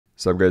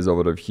Sup guys,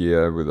 over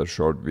here with a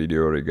short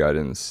video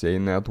regarding Sei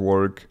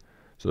network.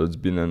 So it's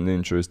been an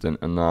interesting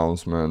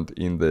announcement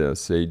in the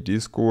Sei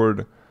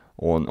Discord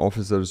on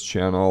officers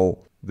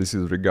channel. This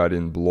is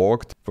regarding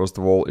blocked. First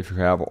of all, if you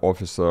have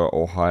officer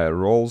or higher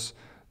roles,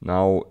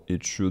 now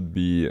it should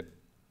be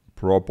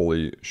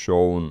properly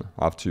shown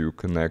after you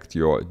connect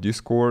your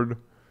Discord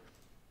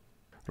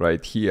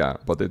right here.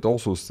 But it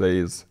also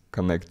says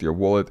connect your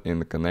wallet in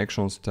the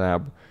connections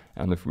tab,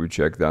 and if we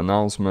check the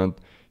announcement,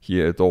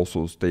 here it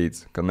also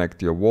states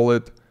connect your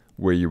wallet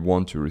where you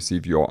want to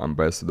receive your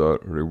ambassador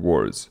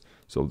rewards.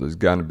 So there's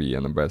gonna be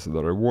an ambassador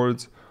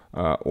rewards.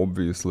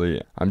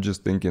 Obviously, I'm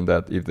just thinking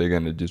that if they're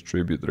gonna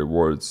distribute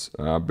rewards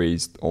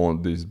based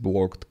on this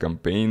blocked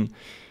campaign,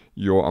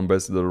 your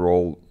ambassador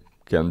role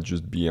can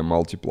just be a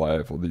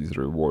multiplier for these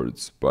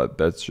rewards, but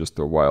that's just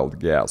a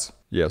wild guess.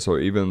 Yeah, so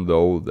even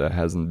though there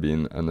hasn't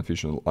been an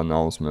official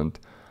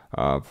announcement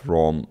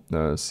from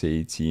the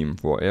Sei team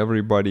for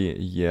everybody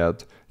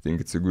yet, I think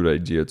it's a good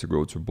idea to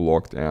go to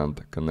blocked and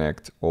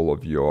connect all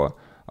of your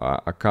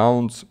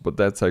accounts, but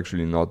that's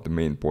actually not the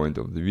main point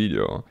of the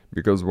video,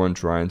 because when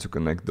trying to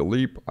connect the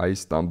Leap, I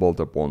stumbled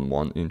upon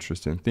one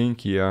interesting thing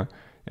here,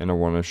 and I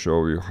want to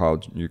show you how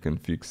you can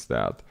fix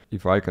that.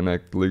 If I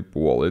connect Leap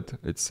wallet,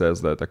 it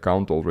says that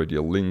account already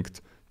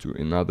linked to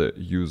another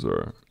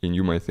user, and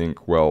you might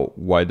think, well,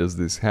 why does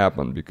this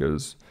happen?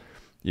 Because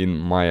in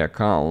my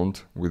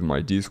account with my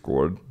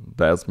Discord,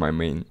 that's my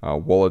main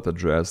wallet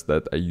address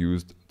that I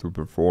used to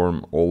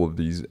perform all of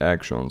these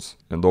actions,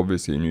 and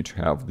obviously you need to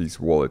have this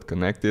wallet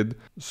connected.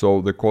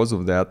 So the cause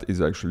of that is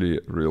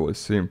actually really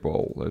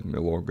simple. Let me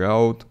log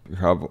out. You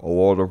have a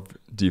lot of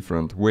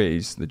different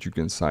ways that you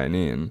can sign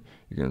in.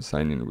 You can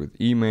sign in with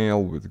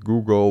email, with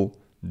Google,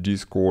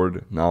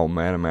 Discord, now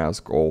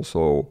MetaMask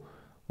also,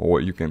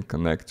 or you can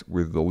connect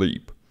with the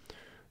Leap.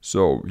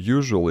 So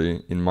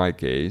usually in my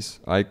case,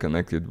 I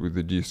connected with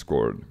the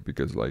Discord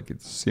because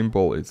it's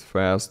simple, it's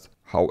fast.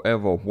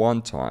 However,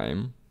 one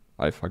time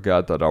I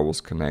forgot that I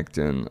was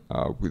connecting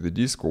with the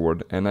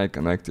Discord, and I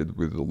connected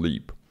with the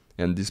Leap.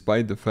 And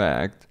despite the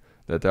fact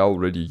that I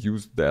already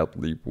used that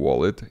Leap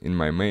wallet in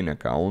my main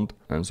account,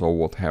 and so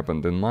what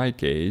happened in my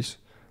case,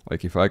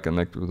 if I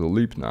connect with the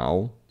Leap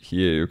now,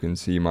 here you can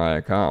see my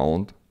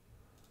account.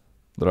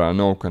 There are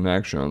no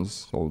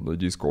connections, so the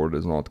Discord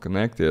is not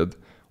connected.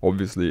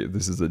 Obviously,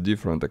 this is a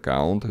different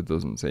account, it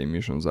doesn't say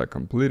missions are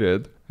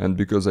completed, and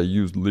because I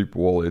used Leap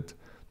wallet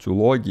to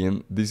log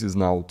in, this is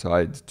now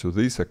tied to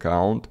this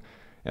account,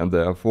 and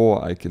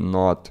therefore I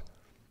cannot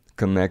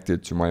connect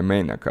it to my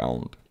main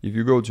account. If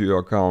you go to your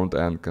account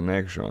and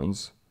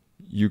connections,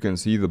 you can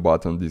see the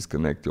button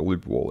disconnect your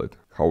Leap wallet.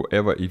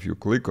 However, if you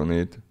click on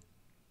it,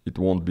 it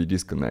won't be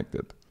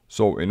disconnected.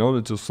 So in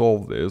order to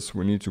solve this,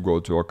 we need to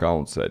go to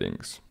account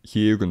settings.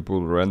 Here you can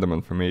put random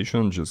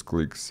information, just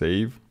click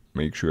save.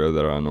 Make sure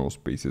there are no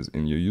spaces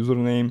in your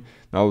username.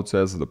 Now it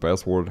says the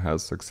password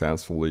has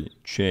successfully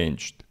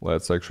changed.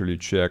 Let's actually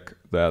check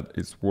that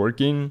it's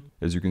working.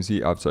 As you can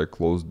see, after I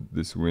closed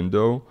this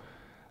window,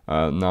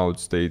 now it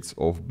states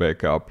of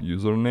backup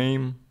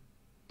username.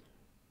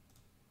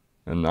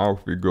 And now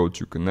if we go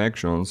to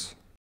connections,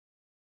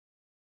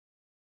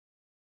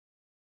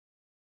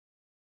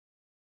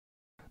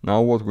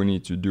 now what we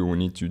need to do, we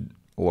need to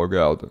log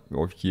out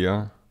of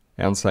here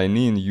and sign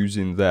in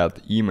using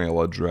that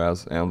email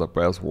address and the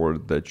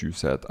password that you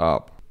set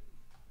up.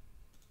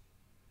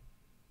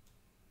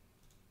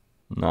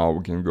 Now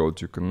we can go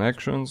to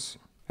connections,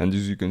 and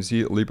as you can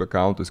see, Leap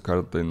account is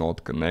currently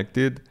not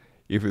connected.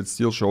 If it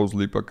still shows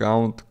Leap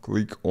account,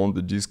 click on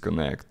the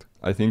disconnect.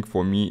 I think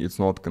for me it's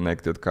not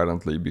connected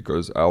currently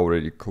because I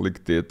already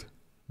clicked it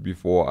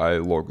before I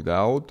logged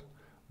out,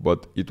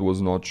 but it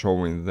was not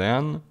showing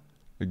then.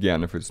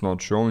 Again, if it's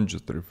not showing,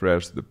 just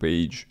refresh the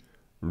page,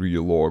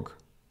 relog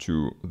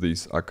to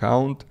this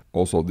account.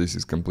 Also, this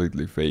is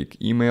completely fake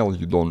email.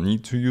 You don't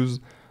need to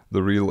use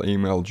the real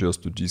email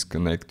just to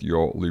disconnect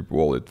your Leap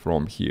wallet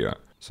from here.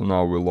 So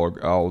now we log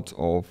out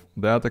of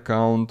that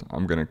account.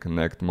 I'm gonna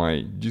connect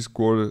my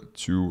Discord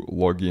to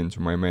log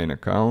into my main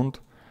account,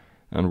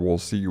 and we'll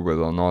see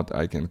whether or not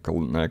I can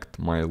connect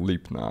my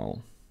Leap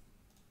now.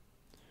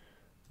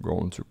 Go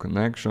into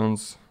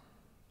connections,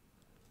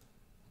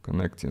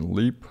 connecting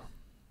Leap.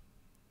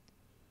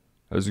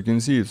 As you can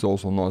see, it's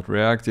also not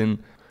reacting.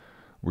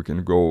 We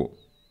can go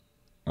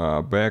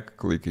back,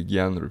 click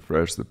again,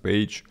 refresh the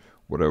page,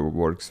 whatever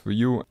works for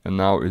you. And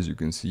now, as you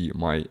can see,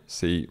 my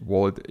Sei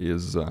wallet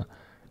is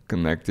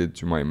connected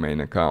to my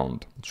main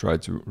account. Try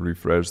to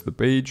refresh the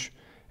page,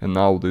 and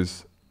now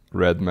this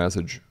red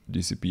message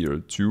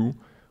disappeared too,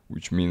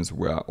 which means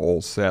we are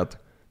all set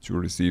to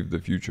receive the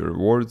future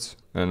rewards.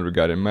 And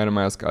regarding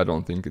MetaMask, I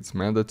don't think it's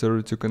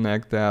mandatory to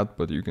connect that,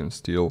 but you can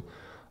still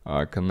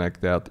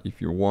connect that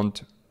if you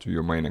want to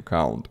your main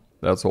account.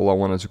 That's all I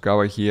wanted to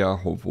cover here.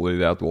 Hopefully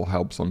that will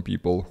help some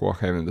people who are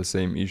having the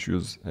same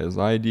issues as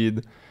I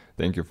did.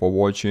 Thank you for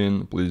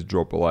watching. Please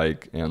drop a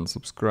like and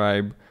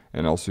subscribe,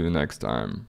 and I'll see you next time.